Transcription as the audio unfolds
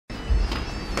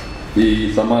ಈ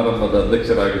ಸಮಾರಂಭದ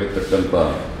ಅಧ್ಯಕ್ಷರಾಗಿರತಕ್ಕಂಥ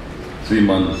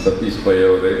ಶ್ರೀಮಾನ್ ಸತೀಶ್ ಪೈ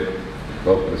ಅವರೇ,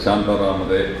 ಡಾಕ್ಟರ್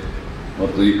ಶಾಂತಾರಾಮರೇ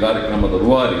ಮತ್ತು ಈ ಕಾರ್ಯಕ್ರಮದ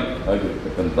ರೂವಾರಿ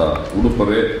ಆಗಿರತಕ್ಕಂಥ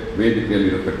ಉಡುಪರೇ,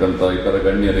 ವೇದಿಕೆಯಲ್ಲಿರತಕ್ಕಂಥ ಇತರ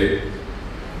ಗಣ್ಯರೇ,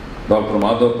 ಡಾಕ್ಟರ್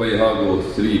ಮಾಧವ್ ಪೈ ಹಾಗೂ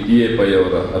ಶ್ರೀ ಟಿ.ಎ. ಪೈ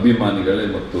ಅವರ ಅಭಿಮಾನಿಗಳೇ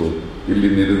ಮತ್ತು ಇಲ್ಲಿ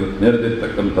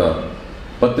ನೆರೆದಿರ್ತಕ್ಕಂಥ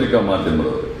ಪತ್ರಿಕಾ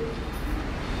ಮಾಧ್ಯಮದವರು.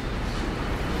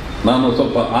 ನಾನು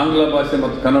ಸ್ವಲ್ಪ ಆಂಗ್ಲ ಭಾಷೆ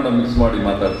ಮತ್ತು ಕನ್ನಡ ಮಿಕ್ಸ್ ಮಾಡಿ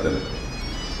ಮಾತಾಡ್ತೇನೆ.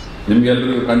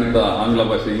 ನಿಮಗೆಲ್ಲರಿಗೂ ಖಂಡಿತ ಆಂಗ್ಲ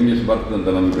ಭಾಷೆ, ಇಂಗ್ಲಿಷ್ ಬರ್ತದೆ ಅಂತ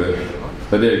ನಮಗೆ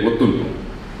ಸರಿಯಾಗಿ ಗೊತ್ತುಂಟು.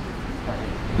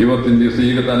 ಇವತ್ತಿನ ದಿವಸ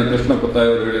ಈಗ ತಾನೇ ಕೃಷ್ಣ ಕೊತ್ತಾಯಿ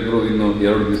ಅವರು ಹೇಳಿದ್ರು, ಇನ್ನು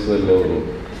 2 ದಿವಸದಲ್ಲಿ ಅವರು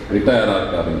ರಿಟೈರ್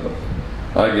ಆಗ್ತಾರೆ ಅಂತ.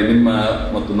 ಹಾಗೆ ನಿಮ್ಮ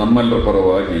ಮತ್ತು ನಮ್ಮೆಲ್ಲರ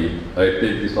ಪರವಾಗಿ I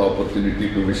take this opportunity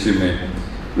to wish him A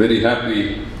very happy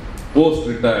post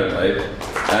retired life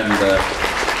and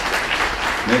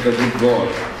may the good God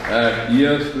add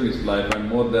years to his life and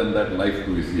more than that, life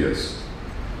to his years.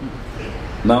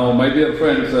 Now, my dear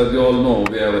friends, as you all know,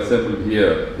 we have assembled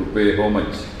here to pay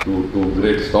homage to two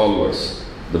great stalwarts,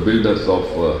 the builders of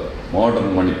modern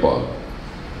Manipal,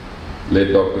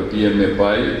 late Dr. T.M.A.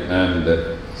 Pai and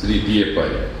Sri T.A.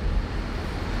 Pai.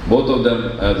 Both of them,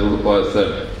 as Udupa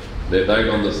said, they died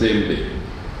on the same day,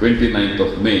 29th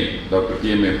of May. Dr.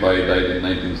 T.M.A. Pai died in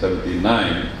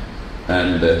 1979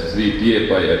 and Sri T.A.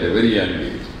 Pai at a very young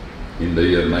age in the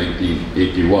year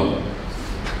 1981.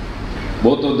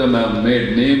 Both of them have made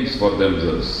names for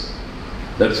themselves.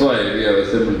 That's why we have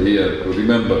assembled here to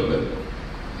remember them.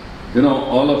 You know,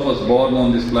 all of us born on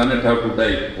this planet have to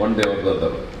die one day or the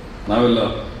other. ನಾವೆಲ್ಲ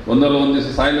ಒಂದಲ್ಲ ಒಂದು ದಿವಸ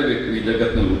ಸಾಯಲೇಬೇಕು ಈ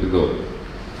ಜಗತ್ತಿನಲ್ಲಿ ಹುಟ್ಟಿದವರು.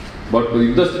 But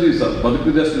ಇದ್ದಷ್ಟು ದಿವಸ,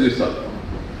 ಬದುಕಿದಷ್ಟು ದಿವಸ,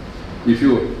 if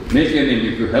you make a name,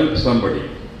 if you help somebody,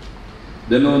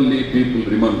 then only people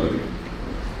remember you.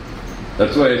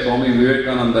 That's why Swami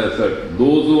Vivekananda said,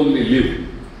 those who only live,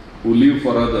 who live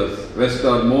for others, rest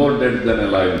are more dead than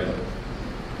alive.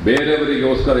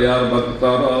 ಬೇರೆಯವರಿಗೋಸ್ಕರ ಯಾರು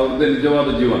ಬದುಕ್ತಾರೋ ಅವ್ರದ್ದೇ ನಿಜವಾದ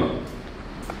ಜೀವನ,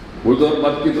 ಉಳಿದವ್ರು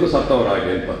ಬದುಕಿದ್ರು ಸತ್ತವ್ರು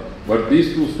ಹಾಗೆ ಅಂತ. But these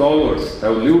two stalwarts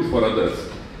have lived for others.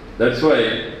 That's why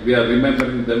we are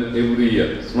remembering them every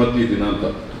year, ಸ್ಮೃತಿ ದಿನ ಅಂತ.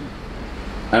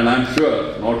 And I'm sure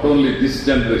not only this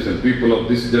generation, people of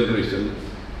this generation,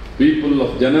 people of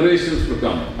generations to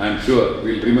come, I'm sure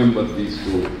will remember these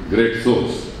two great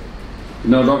souls.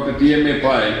 You know, Dr. T.M.A.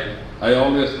 Pai, I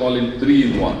always call him 3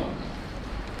 in 1.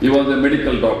 He was a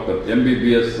medical doctor,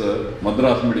 MBBS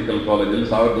Madras Medical College,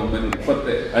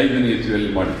 1925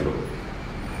 ಇಸ್ವಿಯಲ್ಲಿ ಮಾಡಿದ್ರು.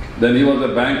 Then he was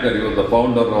a banker, he was the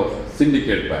founder of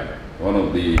Syndicate Bank, one of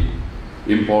the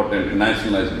important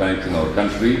nationalized banks in our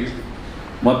country.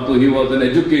 ಮತ್ತು he was an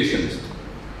educationist.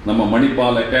 ನಮ್ಮ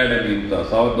Manipal academy ಅಂತ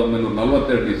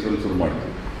 1942 ಇಸ್ವಿಯಲ್ಲಿ ಶುರು ಮಾಡಿದ್ರು.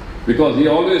 Because he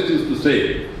always used to say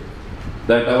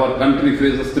that our country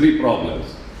faces 3 problems.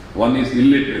 One is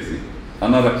illiteracy,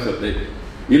 ಅನರಕ್ಷತೆ,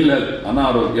 ill health,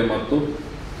 ಅನಾರೋಗ್ಯ, ಮತ್ತು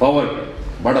poverty,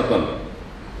 ಬಡತನ.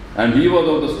 And he was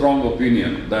of the strong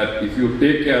opinion that if you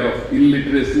take care of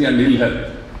illiteracy and ill health,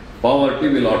 poverty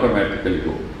will automatically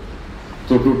go.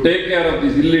 So to take care of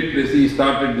this illiteracy, he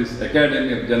started this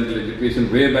Academy of General Education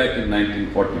way back in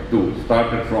 1942.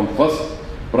 Started from first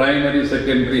primary,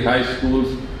 secondary, high schools,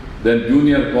 then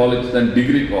junior college, then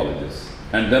degree colleges.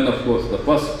 And then of course the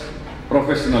first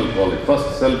professional college, first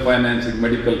self-financing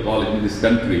medical college in this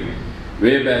country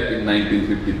way back in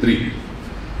 1953.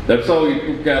 That's how he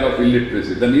took care of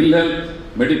illiteracy. Then ill health,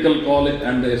 medical college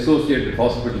and the associated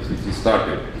hospitals which he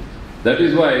started. That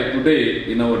is why today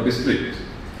in our district,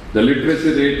 the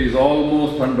literacy rate is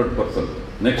almost 100%,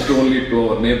 next only to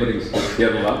our neighboring state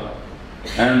Kerala.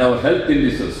 And our health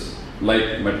indices like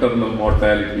maternal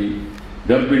mortality,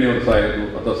 ಗರ್ಭಿಣಿಯರ ಸಾಯೋದು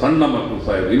ಅಥವಾ ಸಣ್ಣ ಮಕ್ಕಳು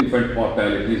ಸಾಯೋದು, infant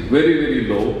mortality is very, very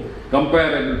low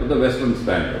comparable to the Western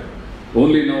standard.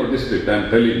 Only in our district, I am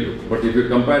telling you. But if you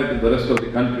compare it to the rest of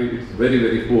the country, it's very,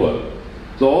 very poor.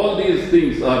 So all these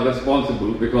things are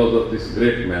responsible because of this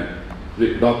great man,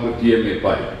 Dr. T.M.A.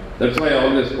 Pai. That's why I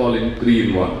always call him 3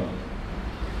 in 1.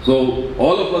 So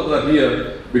all of us are here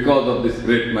because of this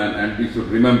great man, and we should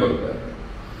remember that.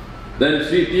 Then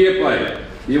Sri T.A. Pai,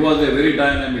 he was a very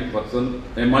dynamic person,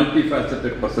 a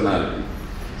multifaceted personality.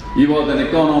 He was an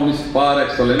economist par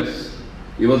excellence,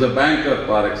 he was a banker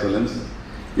par excellence,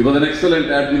 he was an excellent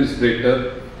administrator,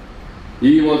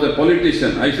 he was a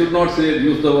politician. I should not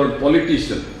use the word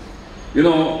politician. You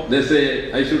know, they say,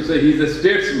 I should say he is a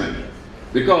statesman,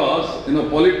 because you know,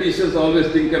 politicians always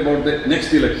think about the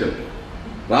next election.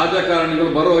 ರಾಜಕಾರಣಿಗಳು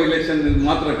ಬರೋ election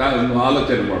ಮಾತ್ರ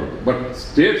ಆಲೋಚನೆ ಮಾಡೋದು. But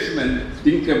statesmen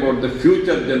think about the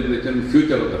future generation,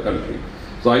 future of the country.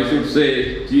 So I should say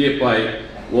T.A. Pai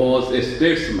was a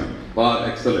statesman par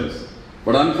excellence.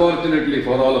 But unfortunately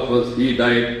for all of us, he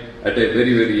died at a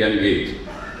very, very young age.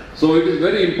 So it is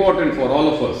very important for all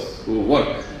of us who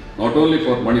work, not only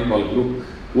for Manipal Group,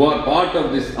 who are part of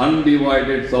this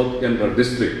undivided South Canara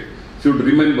district. should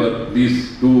remember these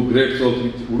two great souls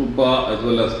which Udupa as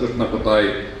well as Krishna Kotai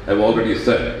have already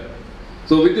said.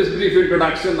 So with this brief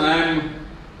introduction, I am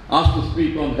asked to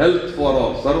speak on health for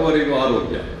all, Sarvarigo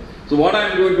Arogya. So what I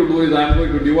am going to do is I am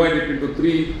going to divide it into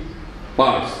three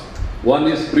parts. One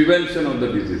is prevention of the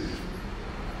disease.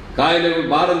 ಕಾಯಿಲೆಗಳು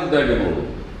ಬಾರದಿದ್ದಾಗ ನೋಡು.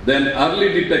 Then early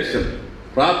detection,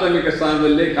 ಪ್ರಾಥಮಿಕ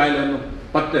ಸ್ಥಾನದಲ್ಲಿ ಕಾಯಿಲೆಯನ್ನು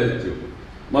ಪತ್ತೆ ಹಚ್ಚುವುದು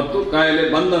ಮತ್ತು ಕಾಯಿಲೆ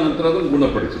ಬಂದ ನಂತರ ಅದನ್ನು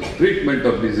ಗುಣಪಡಿಸುವುದು. Treatment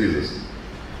of diseases.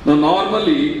 Now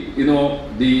normally,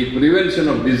 the prevention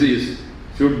of disease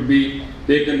should be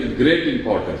taken with great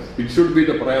importance. It should be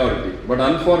the priority. But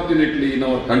unfortunately in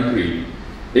our country,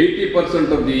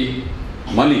 80% of the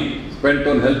money spent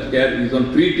on healthcare is on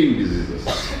treating diseases.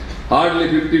 Hardly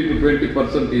 15 to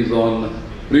 20% is on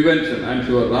prevention. I am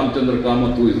sure Ramchandra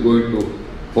Kamath, who is going to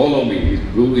follow me,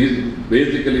 he is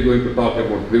basically going to talk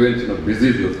about prevention of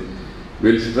diseases,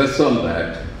 will stress on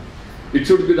that. It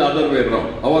should be the other way around.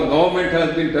 Our government has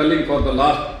been telling for the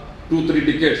last 2-3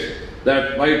 decades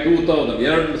that by 2000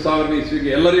 isviಗೆ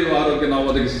ಎಲ್ಲರಿಗೂ ಆರೋಗ್ಯ ನಾವು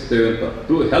ಒದಗಿಸುತ್ತೇವೆ ಅಂತ.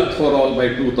 To health for all by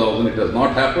 2000, it has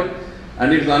not happened and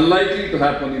it is unlikely to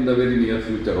happen in the very near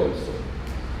future also.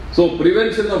 So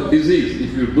prevention of disease,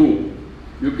 if you do,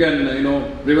 you can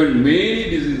prevent many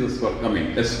diseases from coming.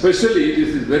 Especially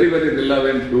this is very, very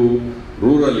relevant to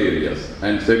rural areas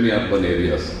and semi-urban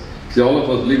areas. See, all of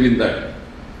us live in that.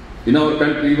 In our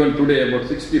country, even today, about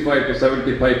 65 to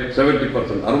 70%,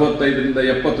 65ರಿಂದ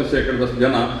 70%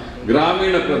 ಜನ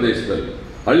ಗ್ರಾಮೀಣ ಪ್ರದೇಶದಲ್ಲಿ,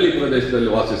 ಹಳ್ಳಿ ಪ್ರದೇಶದಲ್ಲಿ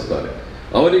ವಾಸಿಸ್ತಾರೆ.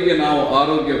 ಅವರಿಗೆ ನಾವು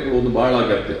ಆರೋಗ್ಯ ಕೊಡುವುದು ಬಹಳ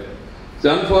ಅಗತ್ಯ. So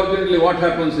unfortunately,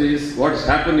 what's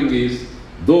happening is,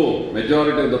 though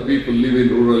majority of the people live in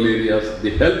rural areas,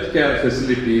 the healthcare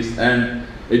facilities and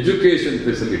education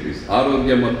facilities,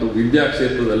 ಆರೋಗ್ಯ ಮತ್ತು ವಿದ್ಯಾ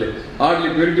ಕ್ಷೇತ್ರದಲ್ಲಿ hardly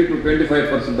 20 to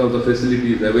 25% of the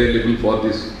facilities available for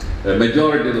this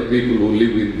majority of the people who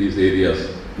live in these areas.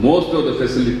 Most of the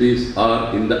facilities are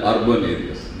in the urban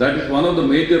areas. That is one of the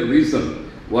major reasons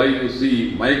why you see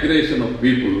migration of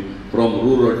people from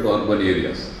rural to urban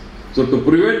areas. So to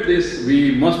prevent this, we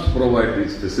must provide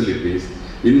these facilities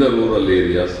in the rural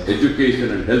areas, education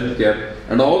and healthcare,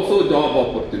 and also job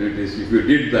opportunities. If you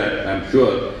did that, I am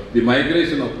sure the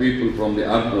migration of people from the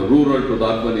rural to the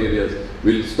urban areas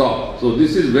will stop. So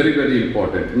this is very, very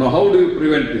important. Now how do you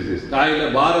prevent disease? ಕಾಯಿಲೆ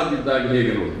ಬಾರದಿದ್ದಾಗ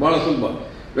ಹೇಗೆ ನೋಡಿ? ಬಹಳ ಸುಲಭ.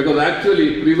 Because actually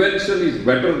prevention is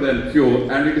better than cure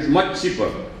and it is much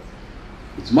cheaper.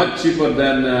 It's much cheaper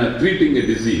than treating a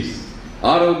disease.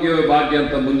 ಆರೋಗ್ಯವೇ ಭಾಗ್ಯ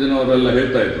ಅಂತ ಮುಂಜಿನವರೆಲ್ಲ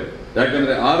ಹೇಳ್ತಾ ಇದ್ರು.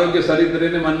 ಯಾಕಂದ್ರೆ ಆರೋಗ್ಯ ಸರಿ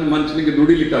ಇದ್ರೇನೆ ಮನುಷ್ಯನಿಗೆ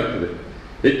ದುಡಿಲಿಕ್ಕೆ ಆಗ್ತದೆ.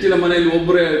 ಹೆಚ್ಚಿನ ಮನೆಯಲ್ಲಿ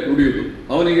ಒಬ್ಬರೇ ದುಡಿಯುವುದು.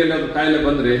 ಅವನಿಗೆ ಎಲ್ಲಾದ್ರೂ ಕಾಯಿಲೆ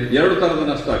ಬಂದ್ರೆ 2 ತರದ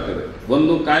ನಷ್ಟ ಆಗ್ತದೆ.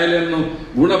 ಒಂದು, ಕಾಯಿಲೆಯನ್ನು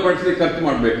ಗುಣಪಡಿಸಿ ಖರ್ಚು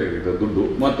ಮಾಡಬೇಕಾಗಿದೆ ದುಡ್ಡು,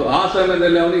 ಮತ್ತು ಆ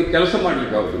ಸಮಯದಲ್ಲಿ ಅವನಿಗೆ ಕೆಲಸ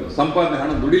ಮಾಡ್ಲಿಕ್ಕೆ ಆಗುದಿಲ್ಲ, ಸಂಪಾದನೆ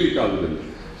ಹಣ ದುಡಿಲಿಕ್ಕೆ ಆಗುದಿಲ್ಲ.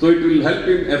 So it will help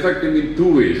him, affect him in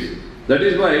 2 ways. That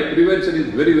is why prevention is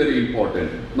very, very important.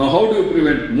 Now how do you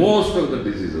prevent most of the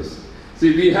diseases?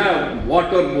 See, we have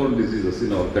waterborne diseases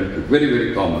in our country, very, very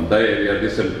common. Diarrhea,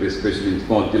 dysentery, especially in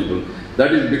small children.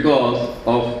 That is because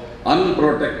of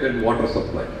unprotected water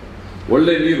supply.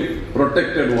 ಒಳ್ಳೆ ನೀರು,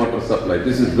 protected water supply.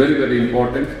 This is very, very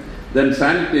important. Then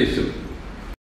sanitation.